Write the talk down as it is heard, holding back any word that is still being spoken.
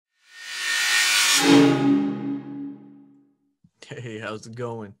Hey, how's it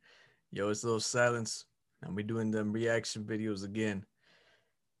going? Yo, it's Lil Silence. And we doing them reaction videos again.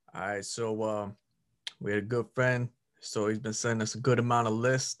 All right, so we had a good friend, so he's been sending us a good amount of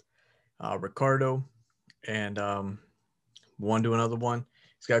lists. Ricardo, and one to another one.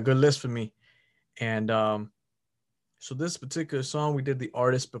 He's got a good list for me, and so this particular song we did the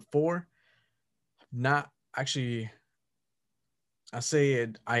artist before. Not actually, I say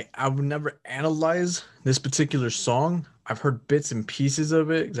it. I would never analyze this particular song. I've heard bits and pieces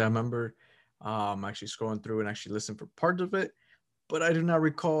of it because I remember actually scrolling through and actually listening for parts of it, but I do not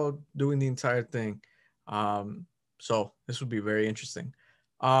recall doing the entire thing. So this would be very interesting.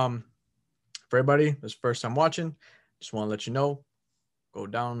 Um, for everybody that's first time watching, just want to let you know, go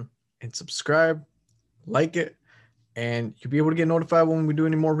down and subscribe, like it, and you'll be able to get notified when we do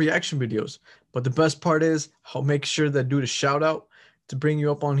any more reaction videos. But the best part is I'll make sure that I do the shout out to bring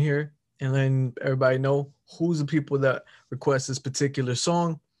you up on here and letting everybody know who's the people that request this particular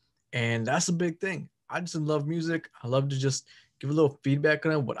song. And that's a big thing. I just love music. I love to just give a little feedback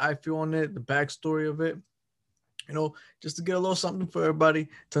on it, what I feel on it, the backstory of it, just to get a little something for everybody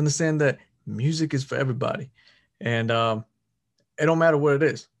to understand that music is for everybody. And it don't matter what it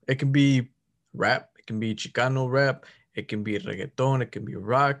is. It can be rap, it can be Chicano rap, it can be reggaeton, it can be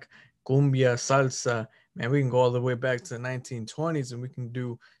rock, cumbia, salsa. Man, we can go all the way back to the 1920s and we can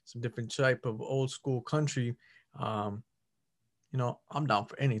do some different type of old school country. Um, I'm down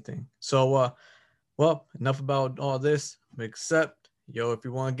for anything. So, well, enough about all this, except, if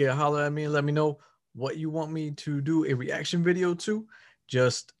you want to get a holler at me and let me know what you want me to do a reaction video to,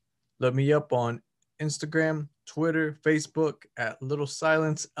 just let me up on Instagram, Twitter, Facebook at Little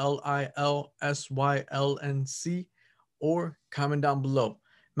Silence, LilSylnc, or comment down below.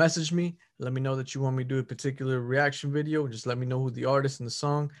 Message me, let me know that you want me to do a particular reaction video. Just let me know who the artist and the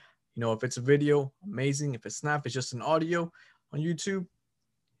song. If it's a video, amazing. If it's not, if it's just an audio on YouTube,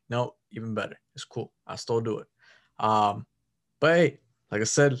 no, even better. It's cool. I still do it. But hey, like I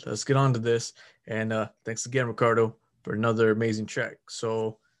said, let's get on to this. And thanks again, Ricardo, for another amazing track.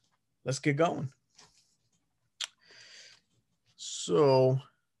 So let's get going. So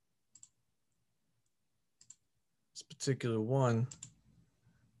this particular one,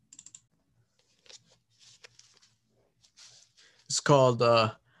 it's called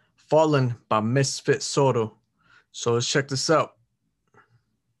Fallin by Misfit Soto. So let's check this out.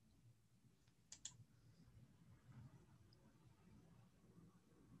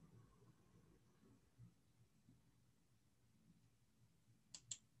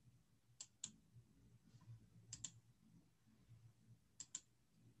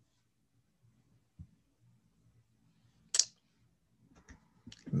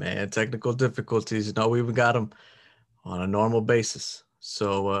 Man, technical difficulties. We even got them on a normal basis.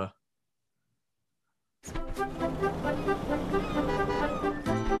 So,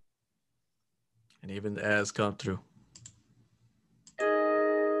 and even the ads come through.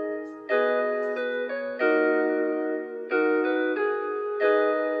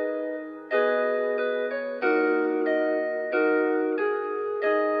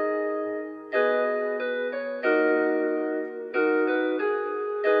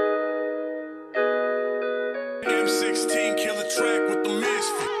 M16 killer track with the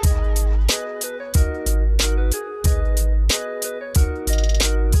Misfit.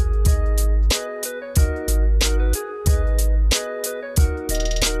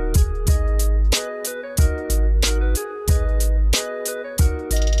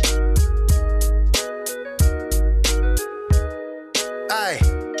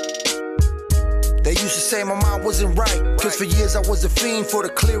 They used to say my mind wasn't right, cause for years I was a fiend for the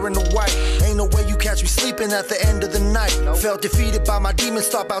clear and the white. Ain't no way you catch me sleeping at the end of the night. Felt defeated by my demons,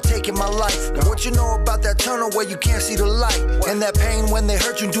 thought about taking my life. But what you know about that tunnel where you can't see the light? And that pain when they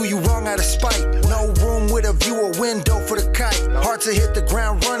hurt you, do you wrong out of spite. No room with a view or window for the kite. Hard to hit the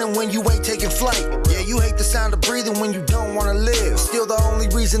ground running when you ain't taking flight. Yeah, you hate the sound of breathing when you don't wanna live. Still the only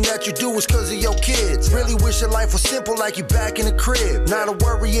reason that you do is cause of your kids. Really wish your life was simple like you back in the crib. Not a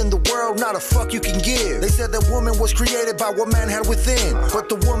worry in the world, not a fuck you can give. They said that woman was created by what man had within, but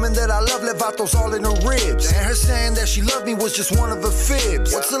the woman that I love left out those all in her ribs. And her saying that she loved me was just one of her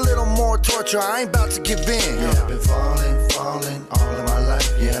fibs. What's a little more torture? I ain't about to give in. Yeah, I've been falling all of my life.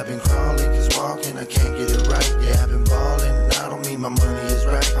 Yeah, I've been crawling, cause walking I can't get it right. Yeah, I've been balling, I don't mean my money is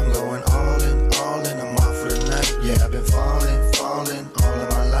right. I'm going all in, I'm off for the night. Yeah, I've been falling all of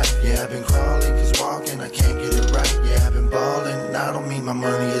my life. Yeah, I've been crawling, cause walking I can't get it right. Yeah, I've been balling, I don't mean my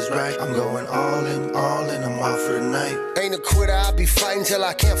money is right. I'm going all in, I'm off for the night. Ain't a quitter, I be fighting till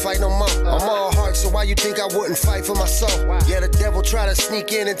I can't fight no more. I'm all heart, so why you think I wouldn't fight for my soul? Yeah, the devil try to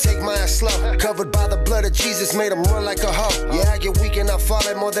sneak in and take my ass slow. Covered by the blood of Jesus, made him run like a hoe. Yeah, I get weak and I fall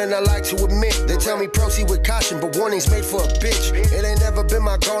it more than I like to admit. They tell me proceed with caution, but warning's made for a bitch. It ain't never been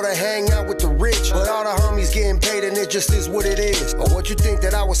my goal to hang out with the rich, but all the homies getting paid and it just is what it is. Or what you think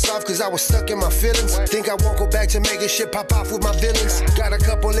that I was soft cause I was stuck in my feelings? Think I won't go back to making shit pop off with my villains? Got a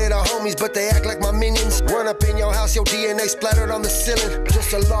couple little homies, but they act like my minions. Run up in your house, your DNA splattered on the ceiling.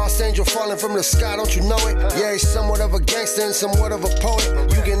 Just a lost angel falling from the sky, don't you know it? Yeah, he's somewhat of a gangster and somewhat of a poet.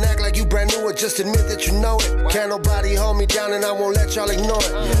 You can act like you brand new or just admit that you know it. Can't nobody hold me down and I won't let y'all ignore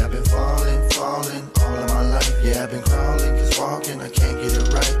it. Yeah, I've been falling all of my life. Yeah, I've been crawling, cause walking I can't get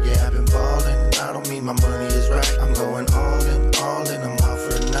it right. Yeah, I've been balling, I don't mean my money is right. I'm going all in, I'm out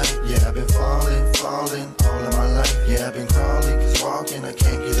for the night. Yeah, I've been falling all of my life. Yeah, I've been crawling, cause walking I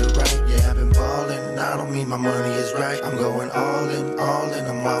can't get it right. Yeah, I've been balling, I don't mean my money is right. I'm going all in,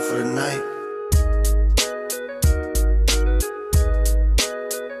 I'm out for the night.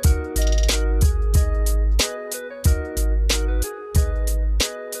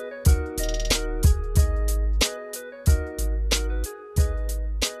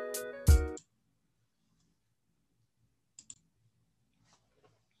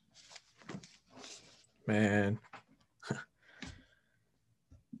 Man,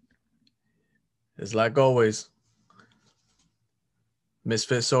 it's like always.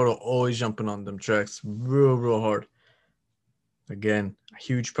 Misfit Soto always jumping on them tracks real hard. Again,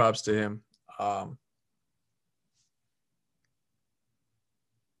 huge props to him. Man,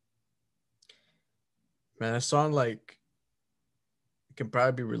 that song like it can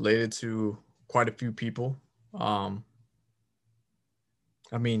probably be related to quite a few people. I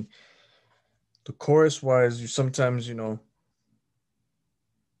mean, the chorus wise, you sometimes, you're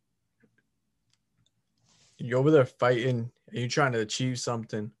over there fighting and you're trying to achieve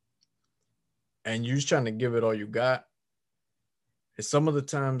something and you're just trying to give it all you got. And some of the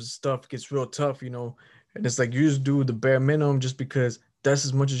times stuff gets real tough, and it's like you just do the bare minimum just because that's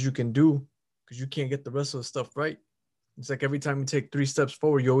as much as you can do because you can't get the rest of the stuff right. It's like every time you take 3 steps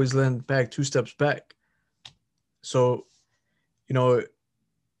forward, you always land back 2 steps back. So,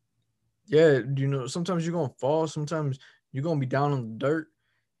 sometimes you're going to fall. Sometimes you're going to be down on the dirt.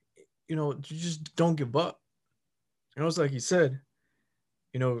 You just don't give up. It's like he said,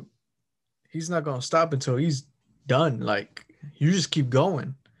 he's not going to stop until he's done. Like, you just keep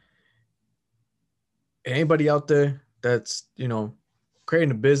going. Anybody out there that's,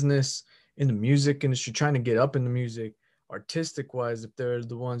 creating a business in the music industry, trying to get up in the music, artistic wise, if they're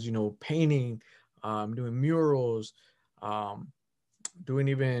the ones, painting, doing murals, doing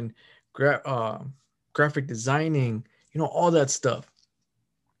even graphic designing, all that stuff.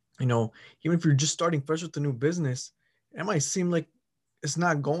 Even if you're just starting fresh with a new business, it might seem like it's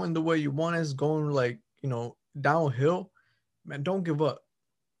not going the way you want. It's going like, downhill. Man, don't give up.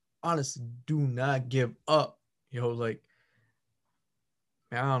 Honestly, do not give up. Like,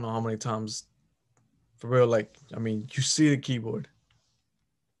 man, I don't know how many times for real, like, you see the keyboard.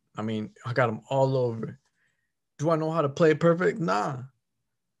 I got them all over. Do I know how to play it perfect? Nah.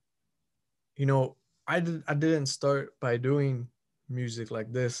 I didn't start by doing music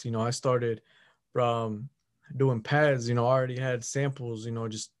like this. I started from doing pads. I already had samples,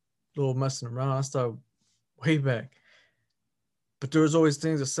 just a little messing around. I started way back. But there was always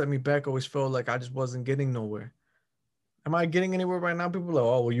things that set me back. I always felt like I just wasn't getting nowhere. Am I getting anywhere right now? People are like,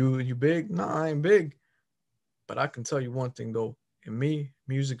 oh, well, you big? Nah, I ain't big. But I can tell you one thing, though. In me,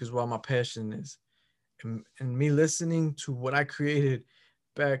 music is where my passion is. And me listening to what I created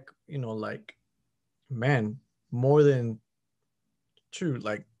back, like, man, more than true,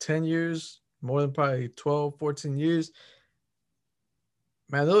 like 10 years, more than probably 12, 14 years.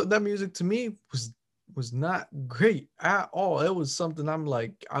 Man, that music to me was not great at all. It was something I'm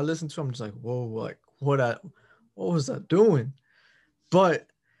like, I listened to, I'm just like, whoa, like what was I doing? But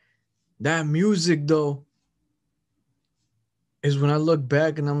that music though is when I look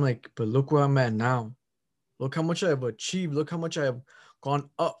back and I'm like, but look where I'm at now. Look how much I have achieved. Look how much I have gone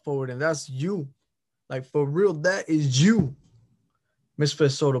up forward. And that's you. Like, for real, that is you.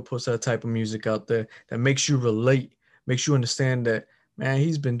 Misfit Soto puts that type of music out there that makes you relate, makes you understand that, man,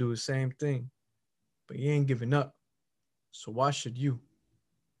 he's been doing the same thing, but he ain't giving up. So why should you?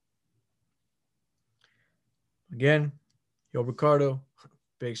 Again, yo, Ricardo,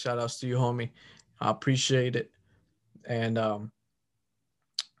 big shout outs to you, homie. I appreciate it. And,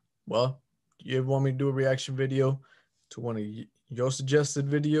 well, you want me to do a reaction video to one of your suggested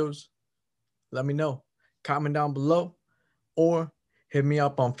videos? Let me know. Comment down below or hit me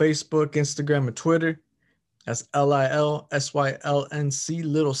up on Facebook, Instagram, and Twitter. That's LILSYLNC,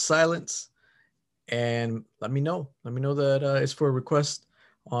 Lil Sylnc. And let me know. Let me know that it's for a request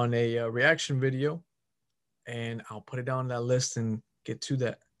on a reaction video, and I'll put it down on that list and get to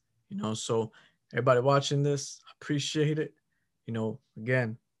that. So everybody watching this, I appreciate it.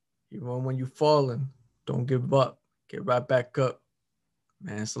 Again, even when you falling, don't give up. Get right back up.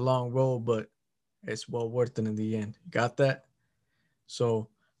 Man, it's a long road, but it's well worth it in the end. You got that? So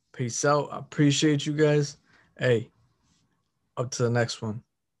peace out. I appreciate you guys. Hey, up to the next one.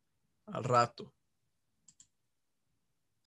 Al rato.